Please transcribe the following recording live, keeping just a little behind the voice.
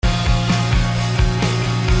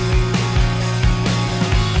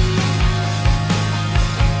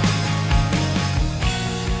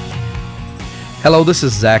Hello, this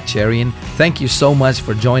is Zach Cherian. Thank you so much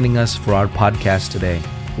for joining us for our podcast today.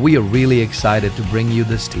 We are really excited to bring you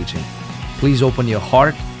this teaching. Please open your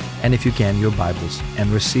heart and, if you can, your Bibles and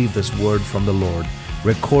receive this word from the Lord,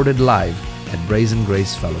 recorded live at Brazen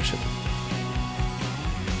Grace Fellowship.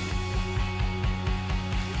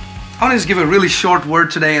 I want to just give a really short word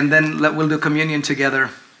today and then we'll do communion together.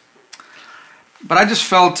 But I just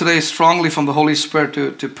felt today strongly from the Holy Spirit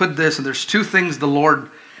to put this, and there's two things the Lord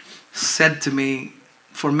said to me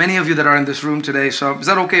for many of you that are in this room today. So is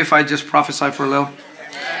that okay if I just prophesy for a little?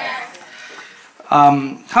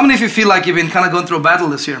 How many of you feel like you've been kind of going through a battle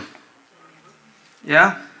this year?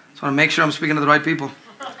 Yeah? Just want to make sure I'm speaking to the right people.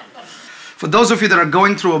 For those of you that are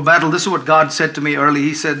going through a battle, this is what God said to me early.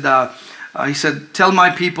 He said, tell my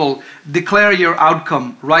people, declare your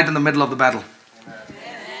outcome right in the middle of the battle.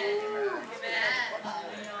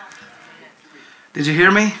 Did you hear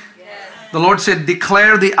me? The Lord said,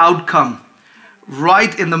 declare the outcome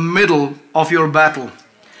right in the middle of your battle.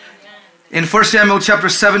 In 1 Samuel chapter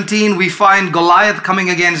 17, we find Goliath coming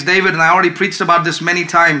against David, and I already preached about this many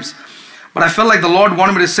times. But I felt like the Lord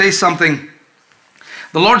wanted me to say something.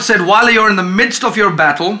 The Lord said, while you're in the midst of your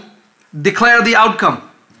battle, declare the outcome.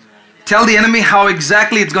 Tell the enemy how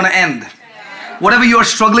exactly it's going to end. Whatever you are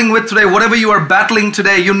struggling with today, whatever you are battling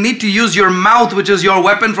today, you need to use your mouth, which is your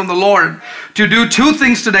weapon from the Lord, to do two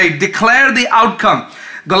things today. Declare the outcome.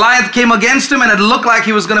 Goliath came against him and it looked like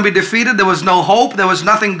he was going to be defeated. There was no hope. There was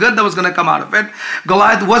nothing good that was going to come out of it.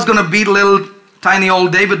 Goliath was going to beat little tiny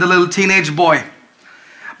old David, the little teenage boy.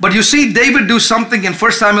 But you see David do something in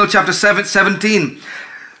 1 Samuel chapter 17.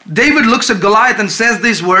 David looks at Goliath and says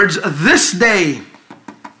these words, this day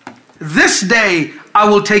I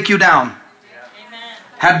will take you down.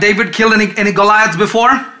 Had David killed any Goliaths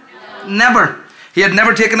before? No. Never. He had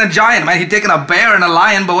never taken a giant. He'd taken a bear and a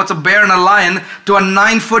lion, but what's a bear and a lion to a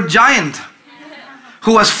 9-foot giant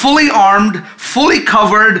who was fully armed, fully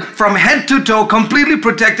covered from head to toe, completely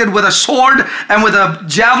protected with a sword and with a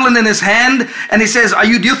javelin in his hand. And he says, do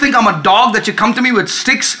you think I'm a dog that you come to me with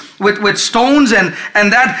sticks, with stones and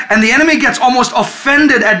that? And the enemy gets almost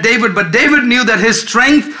offended at David, but David knew that his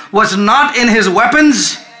strength was not in his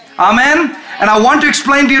weapons. Amen. And I want to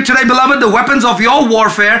explain to you today, beloved, the weapons of your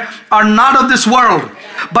warfare are not of this world,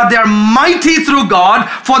 but they're mighty through God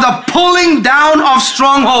for the pulling down of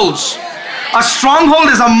strongholds. A stronghold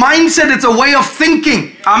is a mindset, it's a way of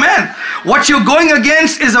thinking. Amen. What you're going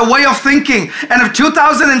against is a way of thinking. And if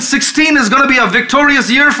 2016 is going to be a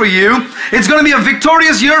victorious year for you, it's going to be a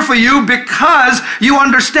victorious year for you because you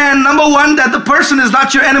understand, number one, that the person is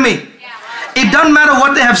not your enemy. It doesn't matter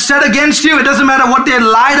what they have said against you. It doesn't matter what they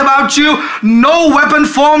lied about you. No weapon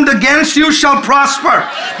formed against you shall prosper.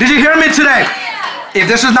 Did you hear me today?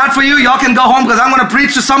 If this is not for you, y'all can go home, because I'm going to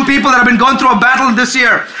preach to some people that have been going through a battle this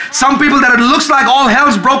year. Some people that it looks like all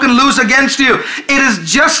hell's broken loose against you. It is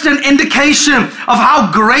just an indication of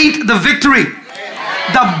how great the victory.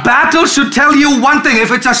 The battle should tell you one thing.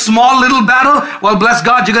 If it's a small little battle, well, bless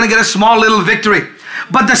God, you're going to get a small little victory.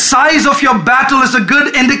 But the size of your battle is a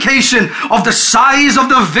good indication of the size of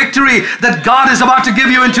the victory that God is about to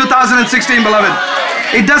give you in 2016, beloved.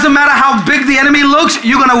 It doesn't matter how big the enemy looks,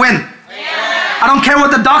 you're going to win. I don't care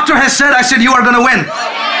what the doctor has said, I said you are going to win.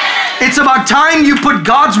 It's about time you put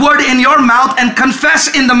God's word in your mouth and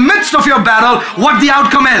confess in the midst of your battle what the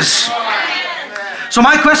outcome is. So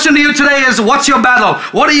my question to you today is, what's your battle?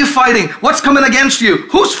 What are you fighting? What's coming against you?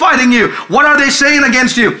 Who's fighting you? What are they saying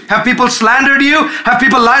against you? Have people slandered you? Have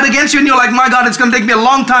people lied against you? And you're like, my God, it's going to take me a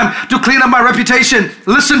long time to clean up my reputation.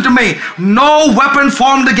 Listen to me. No weapon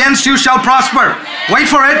formed against you shall prosper. Wait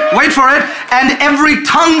for it. Wait for it. And every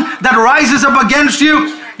tongue that rises up against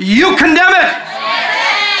you, you condemn it.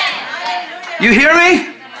 You hear me?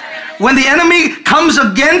 When the enemy comes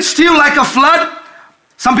against you like a flood,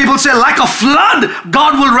 some people say, like a flood,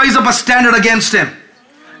 God will raise up a standard against him.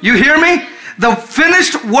 You hear me? The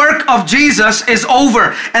finished work of Jesus is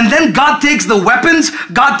over. And then God takes the weapons,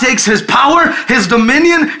 God takes his power, his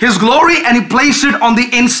dominion, his glory, and he places it on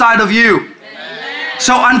the inside of you. Amen.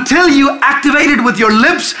 So until you activate it with your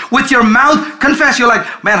lips, with your mouth, confess, you're like,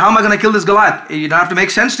 man, how am I going to kill this Goliath? You don't have to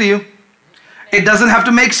make sense to you. It doesn't have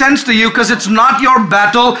to make sense to you because it's not your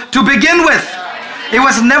battle to begin with. It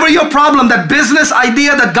was never your problem, that business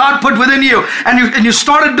idea that God put within you. And you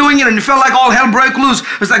started doing it and you felt like all hell broke loose.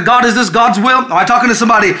 It's like, God, is this God's will? Am I talking to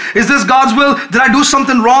somebody? Is this God's will? Did I do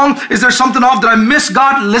something wrong? Is there something off? Did I miss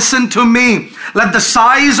God? Listen to me. Let the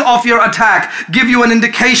size of your attack give you an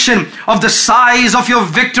indication of the size of your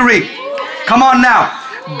victory. Come on now.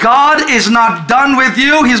 God is not done with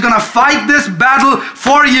you. He's going to fight this battle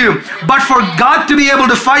for you. But for God to be able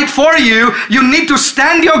to fight for you, you need to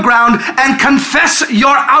stand your ground and confess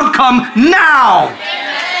your outcome now.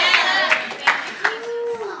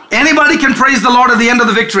 Anybody can praise the Lord at the end of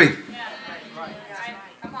the victory.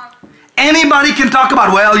 Anybody can talk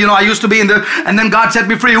about, well, I used to be in the, and then God set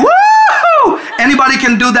me free. Woo! Anybody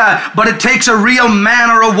can do that, but it takes a real man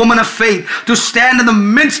or a woman of faith to stand in the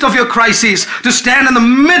midst of your crises, to stand in the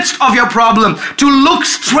midst of your problem, to look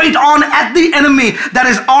straight on at the enemy that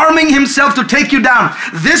is arming himself to take you down.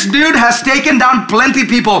 This dude has taken down plenty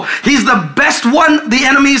people. He's the best one the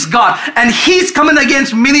enemy's got, and he's coming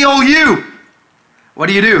against many of you. What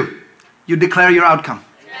do? You declare your outcome.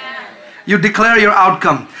 You declare your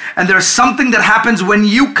outcome. And there's something that happens when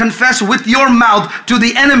you confess with your mouth to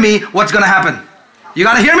the enemy what's going to happen. You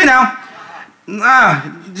got to hear me now.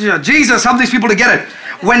 Jesus, help these people to get it.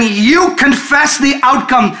 When you confess the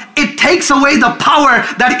outcome, it takes away the power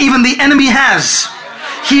that even the enemy has.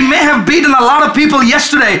 He may have beaten a lot of people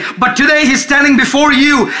yesterday, but today he's standing before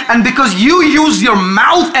you. And because you use your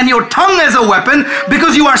mouth and your tongue as a weapon,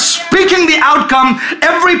 because you are speaking the outcome,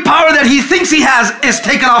 every power that he thinks he has is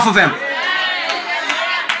taken off of him.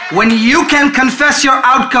 When you can confess your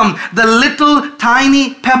outcome, the little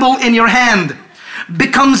tiny pebble in your hand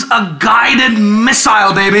becomes a guided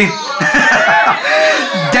missile, baby.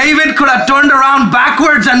 David could have turned around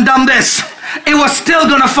backwards and done this. It was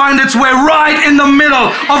still going to find its way right in the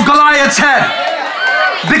middle of Goliath's head.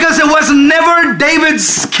 Because it was never David's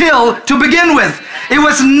skill to begin with. It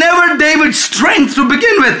was never David's strength to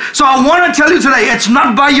begin with. So I want to tell you today, it's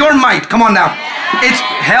not by your might. Come on now. It's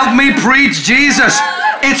help me preach Jesus.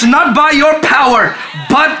 It's not by your power,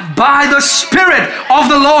 but by the Spirit of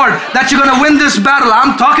the Lord that you're going to win this battle.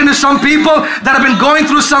 I'm talking to some people that have been going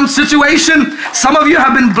through some situation. Some of you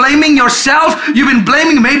have been blaming yourself. You've been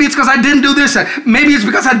blaming, maybe it's because I didn't do this. Maybe it's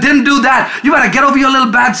because I didn't do that. You got to get over your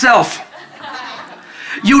little bad self.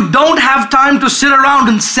 You don't have time to sit around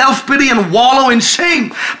in self-pity and wallow in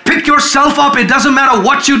shame. Pick yourself up. It doesn't matter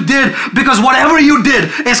what you did, because whatever you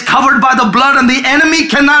did is covered by the blood and the enemy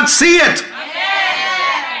cannot see it.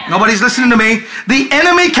 Nobody's listening to me. The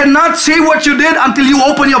enemy cannot see what you did until you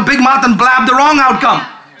open your big mouth and blab the wrong outcome.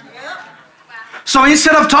 So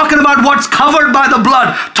instead of talking about what's covered by the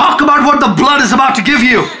blood, talk about what the blood is about to give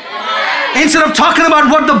you. Instead of talking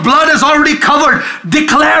about what the blood has already covered,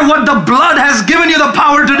 declare what the blood has given you the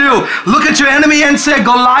power to do. Look at your enemy and say,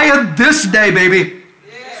 Goliath, this day, baby.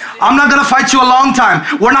 I'm not going to fight you a long time.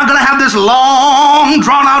 We're not going to have this long,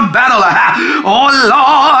 drawn-out battle. Oh,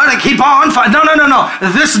 Lord, keep on fighting. No.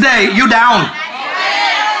 This day, you down.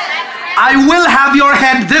 I will have your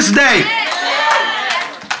head this day.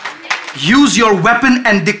 Use your weapon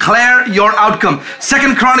and declare your outcome.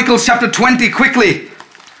 2 Chronicles chapter 20, quickly.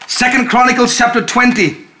 2 Chronicles chapter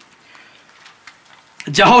 20.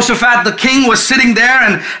 Jehoshaphat, the king, was sitting there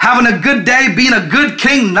and having a good day, being a good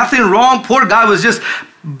king. Nothing wrong. Poor guy was just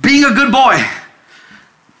being a good boy.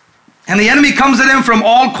 And the enemy comes at him from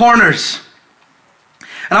all corners.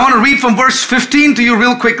 And I want to read from verse 15 to you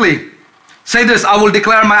real quickly. Say this: I will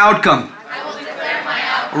declare my outcome. I will declare my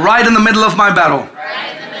outcome. Right in the middle of my battle.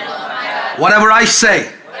 Right in the middle of my battle. Whatever I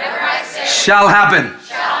say, shall happen.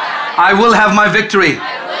 I will have my victory.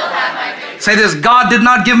 Say this: God did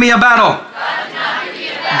not give me a battle.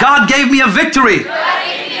 God gave me a victory.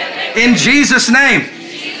 In Jesus' name.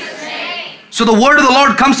 So the word of the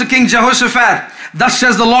Lord comes to King Jehoshaphat. Thus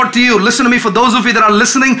says the Lord to you. Listen to me, for those of you that are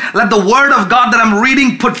listening. Let the word of God that I'm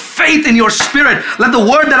reading put faith in your spirit. Let the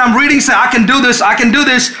word that I'm reading say, I can do this, I can do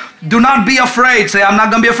this. Do not be afraid. Say, I'm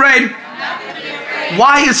not going to be afraid.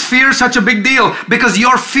 Why is fear such a big deal? Because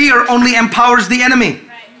your fear only empowers the enemy.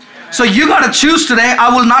 So you got to choose today,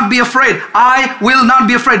 I will not be afraid. I will not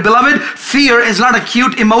be afraid. Beloved, fear is not a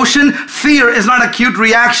cute emotion. Fear is not a cute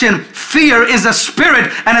reaction. Fear is a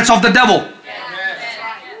spirit, and it's of the devil.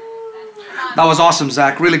 That was awesome,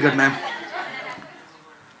 Zach. Really good, man.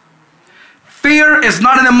 Fear is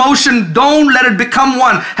not an emotion. Don't let it become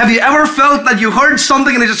one. Have you ever felt that you heard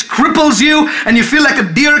something and it just cripples you and you feel like a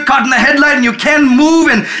deer caught in the headlight and you can't move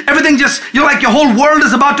and everything just, you're like your whole world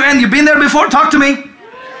is about to end? You've been there before? Talk to me.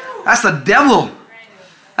 That's the devil.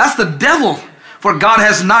 That's the devil. For God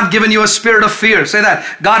has not given you a spirit of fear. Say that.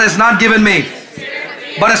 God has not given me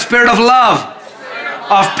but a spirit of love,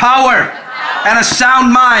 of power, and a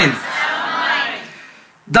sound mind.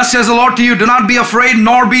 Thus says the Lord to you, do not be afraid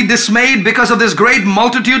nor be dismayed because of this great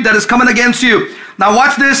multitude that is coming against you. Now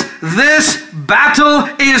watch this. This battle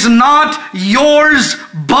is not yours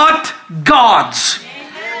but God's.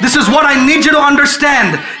 This is what I need you to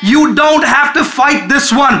understand. You don't have to fight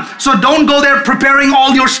this one. So don't go there preparing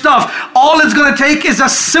all your stuff. All it's going to take is a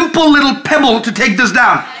simple little pebble to take this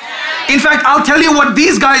down. In fact, I'll tell you what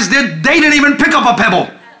these guys did. They didn't even pick up a pebble.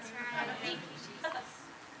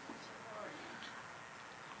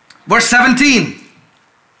 Verse 17.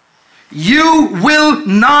 You will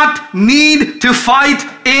not need to fight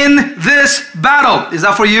in this battle. Is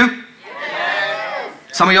that for you?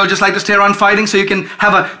 Some of y'all just like to stay around fighting so you can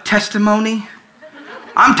have a testimony.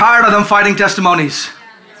 I'm tired of them fighting testimonies.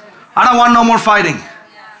 I don't want no more fighting.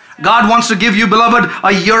 God wants to give you, beloved,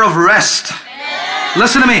 a year of rest.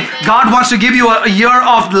 Listen to me. God wants to give you a year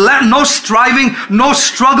of no striving, no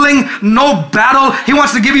struggling, no battle. He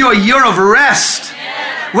wants to give you a year of rest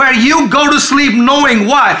where you go to sleep knowing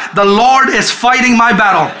why? The Lord is fighting my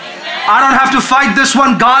battle. I don't have to fight this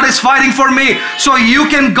one. God is fighting for me. So you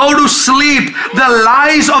can go to sleep. The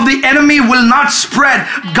lies of the enemy will not spread.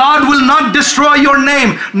 God will not destroy your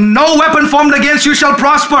name. No weapon formed against you shall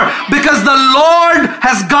prosper because the Lord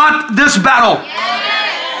has got this battle.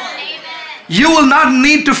 You will not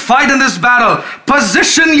need to fight in this battle.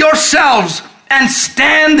 Position yourselves and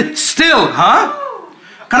stand still. Huh?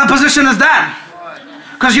 What kind of position is that?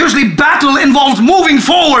 Because usually battle involves moving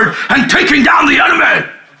forward and taking down the enemy.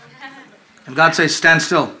 And God says, stand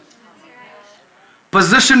still.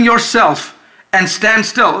 Position yourself and stand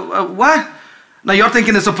still. What? Now you're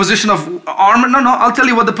thinking it's a position of armor. No, I'll tell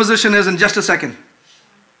you what the position is in just a second.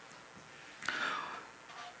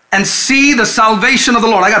 And see the salvation of the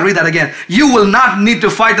Lord. I got to read that again. You will not need to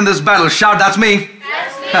fight in this battle. Shout, that's me.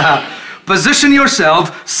 That's me. Position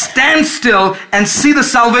yourself, stand still, and see the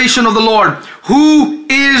salvation of the Lord, who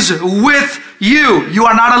is with you. You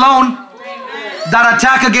are not alone. That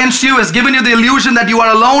attack against you has given you the illusion that you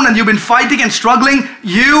are alone and you've been fighting and struggling.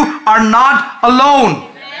 You are not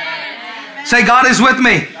alone. Amen. Say, God is with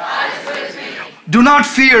me. God is with me. Do not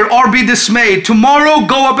fear or be dismayed. Tomorrow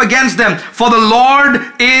go up against them, for the Lord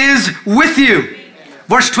is with you.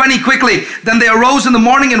 Verse 20 quickly. Then they arose in the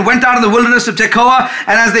morning and went out in the wilderness of Tekoa.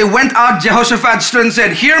 And as they went out, Jehoshaphat stood and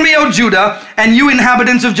said, hear me, O Judah, and you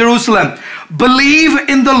inhabitants of Jerusalem. Believe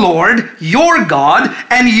in the Lord, your God,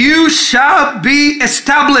 and you shall be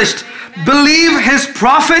established. Believe his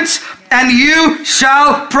prophets, and you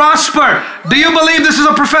shall prosper. Do you believe this is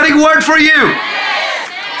a prophetic word for you?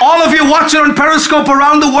 All of you watching on Periscope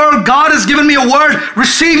around the world, God has given me a word.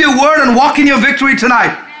 Receive your word and walk in your victory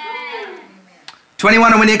tonight.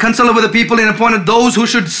 21, and when he consulted with the people, he appointed those who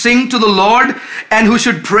should sing to the Lord and who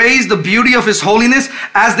should praise the beauty of his holiness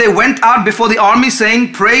as they went out before the army,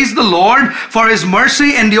 saying, praise the Lord, for his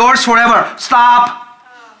mercy endures forever. Stop.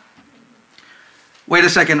 Wait a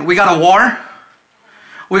second. We got a war.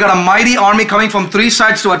 We got a mighty army coming from 3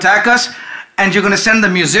 sides to attack us, and you're going to send the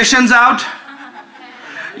musicians out?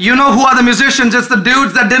 You know who are the musicians? It's the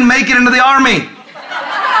dudes that didn't make it into the army.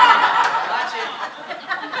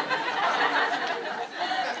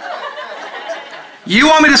 You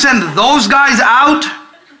want me to send those guys out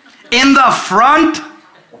in the front?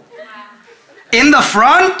 In the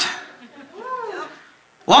front?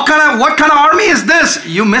 What kind of army is this?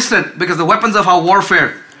 You missed it, because the weapons of our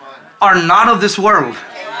warfare are not of this world.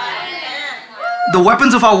 The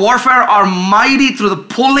weapons of our warfare are mighty through the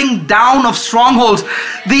pulling down of strongholds.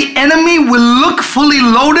 The enemy will look fully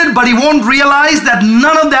loaded, but he won't realize that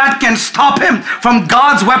none of that can stop him from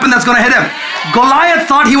God's weapon that's going to hit him. Goliath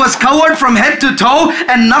thought he was covered from head to toe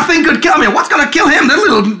and nothing could kill him. What's going to kill him? The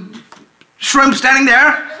little shrimp standing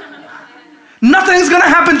there. Nothing's going to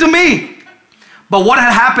happen to me. But what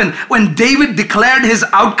had happened when David declared his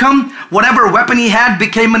outcome, whatever weapon he had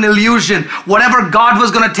became an illusion. Whatever God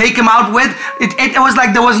was going to take him out with, it was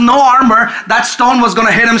like there was no armor. That stone was going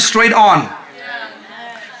to hit him straight on.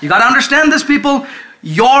 You got to understand this, people.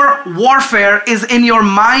 Your warfare is in your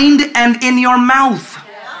mind and in your mouth.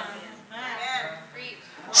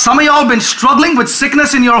 Some of y'all have been struggling with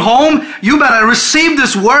sickness in your home. You better receive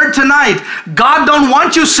this word tonight. God don't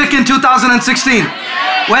want you sick in 2016.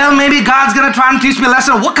 Well, maybe God's going to try and teach me a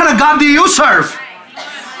lesson. What kind of God do you serve?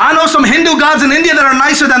 I know some Hindu gods in India that are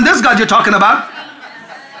nicer than this God you're talking about.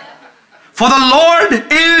 For the Lord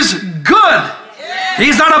is good.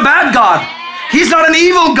 He's not a bad God. He's not an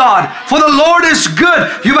evil God. For the Lord is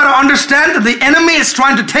good. You better understand that the enemy is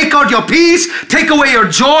trying to take out your peace, take away your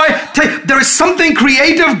joy. There is something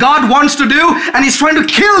creative God wants to do, and he's trying to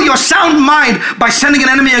kill your sound mind by sending an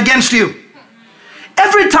enemy against you.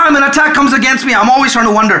 Every time an attack comes against me, I'm always trying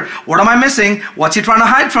to wonder, what am I missing? What's he trying to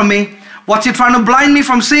hide from me? What's he trying to blind me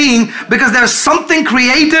from seeing? Because there's something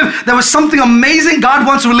creative, there was something amazing God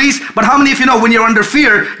wants to release. But how many of you know when you're under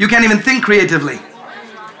fear, you can't even think creatively?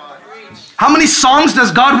 How many songs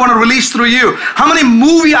does God want to release through you? How many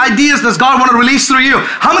movie ideas does God want to release through you?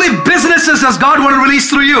 How many businesses does God want to release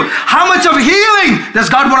through you? How much of healing does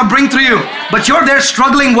God want to bring through you? But you're there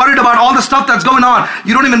struggling, worried about all the stuff that's going on.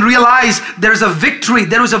 You don't even realize there's a victory.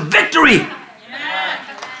 There is a victory.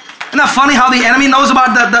 Isn't that funny how the enemy knows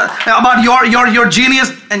about about your genius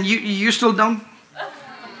and you still don't?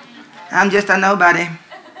 I'm just a nobody.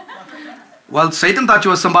 Well, Satan thought you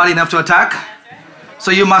were somebody enough to attack. So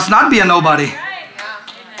you must not be a nobody.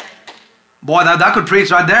 Boy, that could preach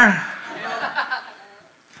right there.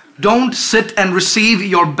 Don't sit and receive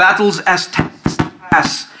your battles as tests to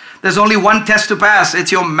pass. There's only one test to pass.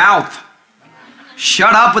 It's your mouth.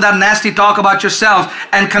 Shut up with that nasty talk about yourself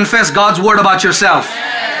and confess God's word about yourself.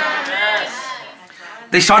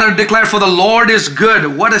 They started to declare, for the Lord is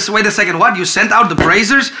good. Wait a second, what? You sent out the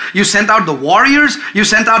praisers? You sent out the warriors? You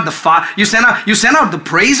sent out you sent out the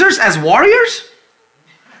praisers as warriors?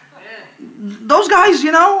 Those guys,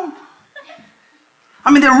 you know,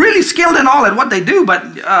 I mean, they're really skilled and all at what they do, but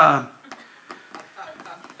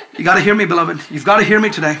you got to hear me, beloved. You've got to hear me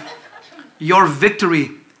today. Your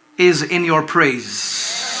victory is in your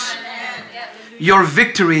praise. Your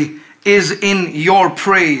victory is in your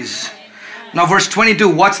praise. Now, verse 22,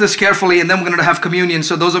 watch this carefully, and then we're going to have communion.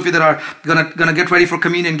 So those of you that are going to get ready for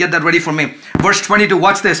communion, get that ready for me. Verse 22,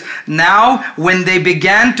 watch this. Now, when they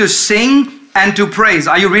began to sing and to praise.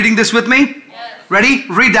 Are you reading this with me? Yes. Ready?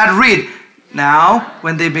 Read that. Read. Now,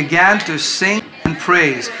 when they began to sing and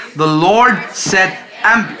praise, the Lord set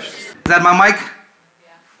ambushes. Is that my mic?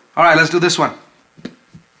 All right, let's do this one.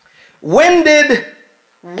 When did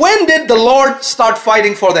the Lord start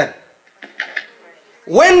fighting for them?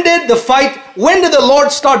 When did the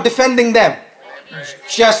Lord start defending them?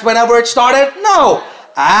 Just whenever it started? No.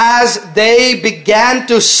 As they began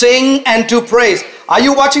to sing and to praise. Are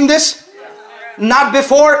you watching this? Not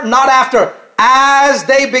before, not after. As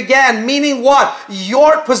they began, meaning what?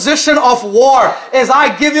 Your position of war is,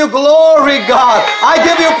 I give you glory, God. I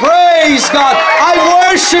give you praise, God. I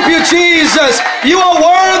worship you, Jesus. You are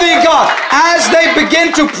worthy, God. As they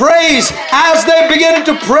begin to praise, as they begin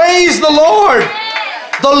to praise the Lord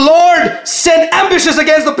sent ambushes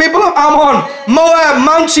against the people of Ammon, Moab,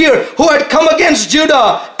 Mount Seir, who had come against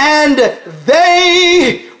Judah, and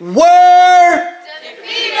they were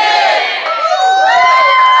defeated.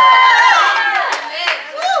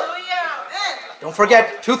 Don't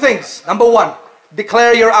forget two things. Number one,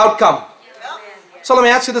 declare your outcome. So let me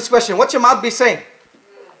ask you this question. What's your mouth be saying?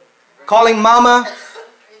 Calling mama?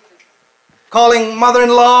 Calling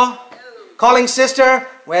mother-in-law? Calling sister?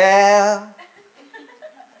 Well,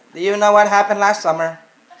 do you know what happened last summer?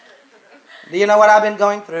 Do you know what I've been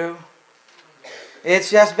going through? It's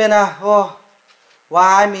just been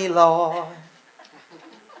why me, Lord?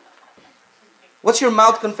 What's your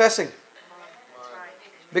mouth confessing?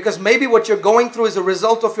 Because maybe what you're going through is a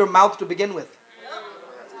result of your mouth to begin with.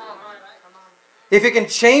 If you can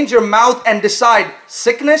change your mouth and decide,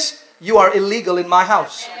 sickness, you are illegal in my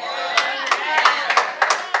house.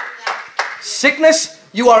 Sickness,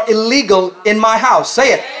 you are illegal in my house.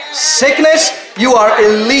 Say it. Sickness, you are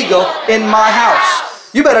illegal in my house.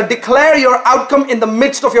 You better declare your outcome in the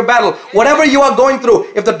midst of your battle. Whatever you are going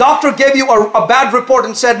through. If the doctor gave you a bad report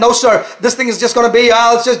and said, no sir, this thing is just going to be,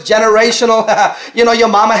 it's just generational. You know, your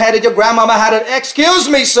mama had it, your grandmama had it. Excuse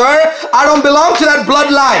me, sir. I don't belong to that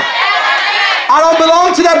bloodline. I don't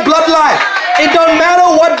belong to that bloodline. It don't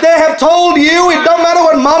matter what they have told you. It don't matter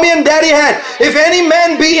what mommy and daddy had. If any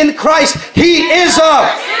man be in Christ, he is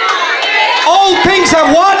a. All things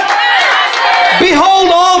have what?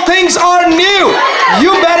 Behold, all things are new. You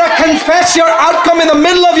better confess your outcome in the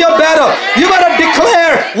middle of your battle. You better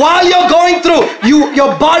declare while you're going through.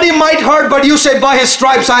 Your body might hurt, but you say, by his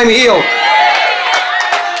stripes I'm healed.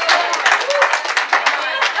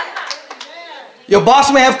 Your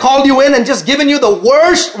boss may have called you in and just given you the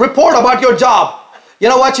worst report about your job. You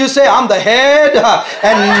know what you say? I'm the head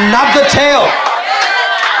and not the tail.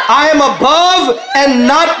 I am above and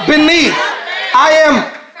not beneath. I am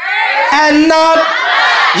and not.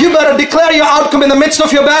 You better declare your outcome in the midst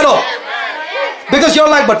of your battle. Because you're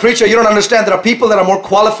like, but preacher, you don't understand. There are people that are more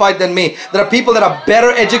qualified than me. There are people that are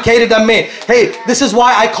better educated than me. Hey, this is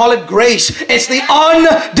why I call it grace. It's the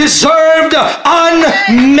undeserved,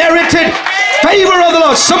 unmerited favor of the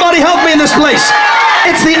Lord. Somebody help me in this place.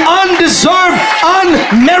 It's the undeserved,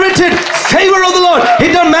 unmerited favor of the Lord.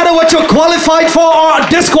 It doesn't matter what you're qualified for or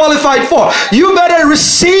disqualified for. You better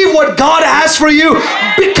receive what God has for you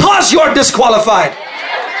because you're disqualified.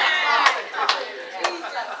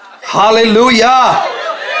 Hallelujah.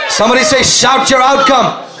 Somebody say, shout your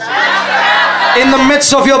outcome in the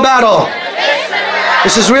midst of your battle.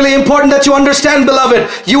 This is really important that you understand, beloved.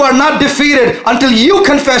 You are not defeated until you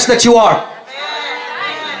confess that you are.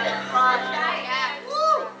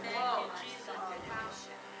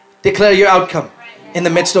 Declare your outcome in the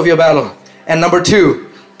midst of your battle. And number 2,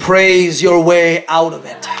 praise your way out of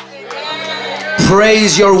it.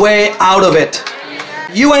 Praise your way out of it.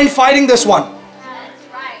 You ain't fighting this one.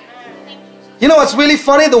 You know what's really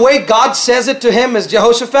funny? The way God says it to him is,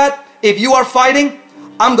 Jehoshaphat, if you are fighting,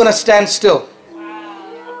 I'm going to stand still.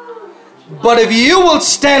 But if you will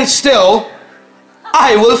stand still,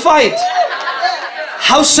 I will fight.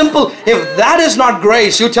 How simple. If that is not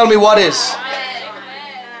grace, you tell me what is.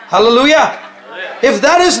 Hallelujah. If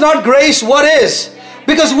that is not grace, what is?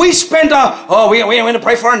 Because we spent we want to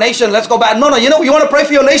pray for our nation. Let's go back. No, you know, you want to pray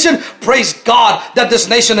for your nation? Praise God that this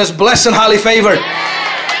nation is blessed and highly favored.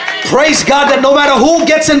 Praise God that no matter who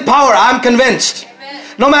gets in power, I'm convinced,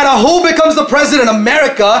 no matter who becomes the president,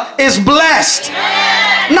 America is blessed.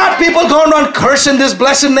 Not people going around cursing this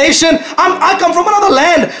blessed nation. I come from another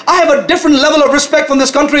land. I have a different level of respect from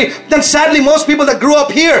this country than sadly most people that grew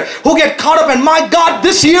up here who get caught up in, my God,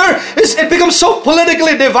 this year it becomes so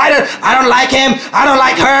politically divided. I don't like him. I don't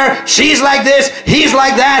like her. She's like this. He's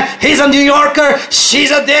like that. He's a New Yorker.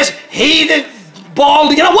 She's a this. He did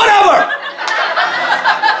bald. You know, whatever.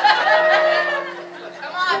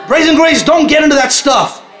 Praise and grace, don't get into that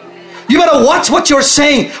stuff. You better watch what you're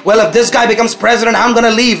saying. Well, if this guy becomes president, I'm going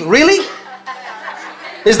to leave. Really?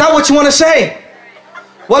 Is that what you want to say?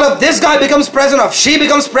 Well, if this guy becomes president, if she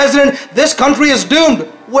becomes president, this country is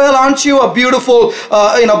doomed. Well, aren't you a beautiful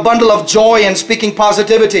bundle of joy and speaking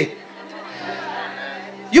positivity?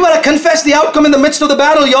 You better confess the outcome in the midst of the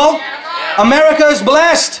battle, y'all. America is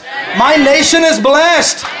blessed. My nation is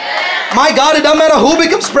blessed. My God, it doesn't matter who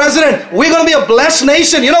becomes president. We're going to be a blessed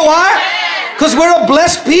nation. You know why? Because we're a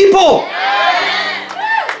blessed people.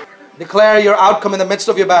 Declare your outcome in the midst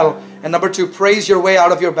of your battle. And number 2, praise your way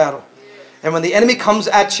out of your battle. And when the enemy comes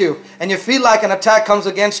at you and you feel like an attack comes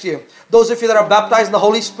against you, those of you that are baptized in the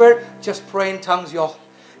Holy Spirit, just pray in tongues, y'all.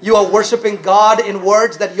 You are worshiping God in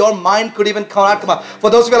words that your mind could even come out. For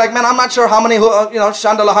those of you like, man, I'm not sure how many,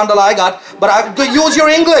 shandala, handala I got, but use your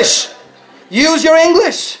English. Use your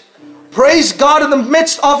English. Praise God in the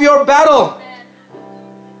midst of your battle.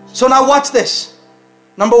 So now watch this.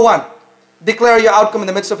 Number 1, declare your outcome in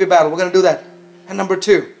the midst of your battle. We're going to do that. And number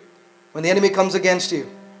 2, when the enemy comes against you,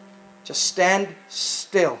 just stand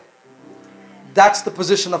still. That's the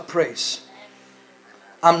position of praise.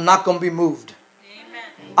 I'm not going to be moved.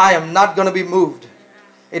 I am not going to be moved.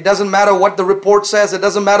 It doesn't matter what the report says. It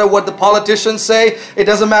doesn't matter what the politicians say. It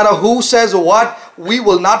doesn't matter who says what. We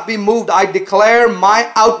will not be moved. I declare my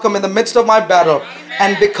outcome in the midst of my battle.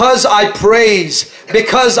 And because I praise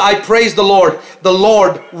the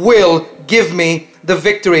Lord will give me the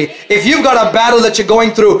victory. If you've got a battle that you're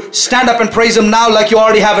going through, stand up and praise Him now like you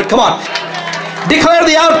already have it. Come on. Declare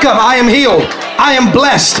the outcome. I am healed. I am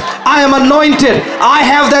blessed. I am anointed. I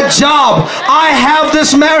have that job. I have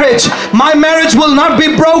this marriage. My marriage will not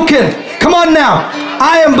be broken. Come on now.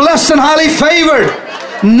 I am blessed and highly favored.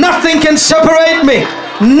 Nothing can separate me.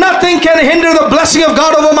 Nothing can hinder the blessing of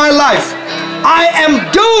God over my life. I am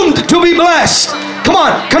doomed to be blessed. Come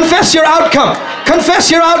on. Confess your outcome. Confess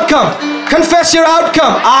your outcome. Confess your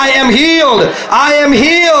outcome. I am healed. I am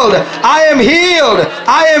healed. I am healed.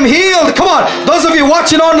 I am healed. Come on. Those of you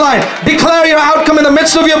watching online, declare your outcome in the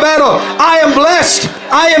midst of your battle. I am blessed.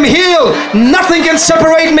 I am healed. Nothing can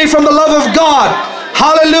separate me from the love of God.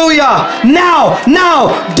 Hallelujah. Now,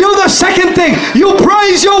 do the second thing. You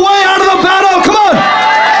praise your way out of the battle. Come on.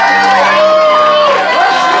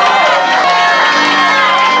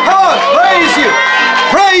 Come on. Praise you.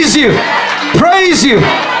 Praise you. Praise you.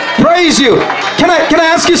 Praise you. Can I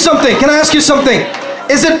ask you something? Can I ask you something?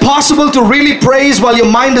 Is it possible to really praise while your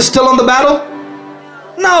mind is still on the battle?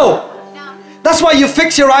 No. That's why you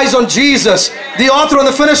fix your eyes on Jesus, the author and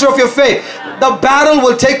the finisher of your faith. The battle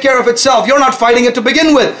will take care of itself. You're not fighting it to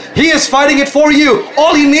begin with. He is fighting it for you.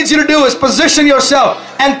 All He needs you to do is position yourself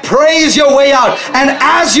and praise your way out. And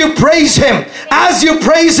as you praise Him,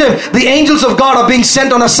 the angels of God are being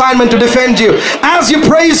sent on assignment to defend you. As you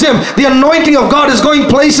praise Him, the anointing of God is going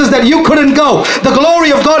places that you couldn't go. The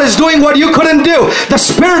glory of God is doing what you couldn't do. The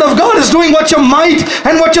Spirit of God is doing what your might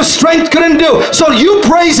and what your strength couldn't do. So you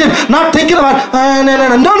praise Him, not thinking about,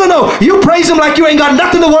 no. You praise Him like you ain't got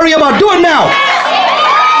nothing to worry about. Do it now.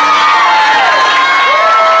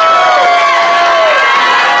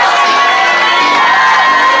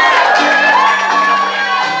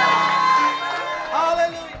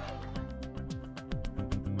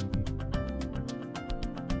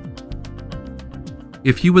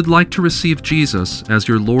 If you would like to receive Jesus as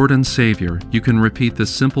your Lord and Savior, you can repeat this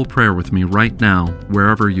simple prayer with me right now,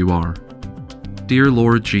 wherever you are. Dear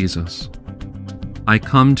Lord Jesus, I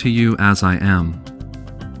come to you as I am,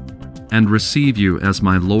 and receive you as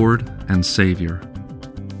my Lord and Savior.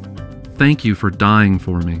 Thank you for dying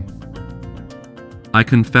for me. I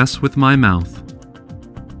confess with my mouth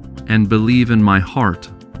and believe in my heart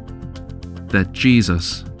that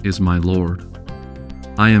Jesus is my Lord.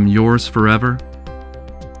 I am yours forever.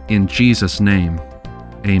 In Jesus' name,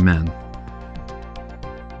 amen.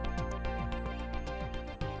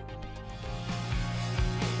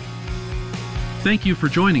 Thank you for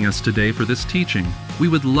joining us today for this teaching. We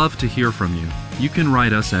would love to hear from you. You can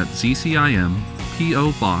write us at ZCIM,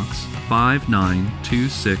 P.O. Box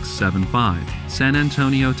 592675, San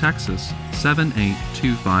Antonio, Texas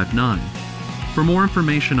 78259. For more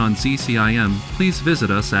information on ZCIM, please visit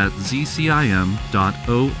us at zcim.org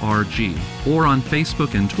or on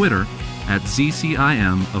Facebook and Twitter at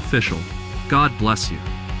ZCIM Official. God bless you.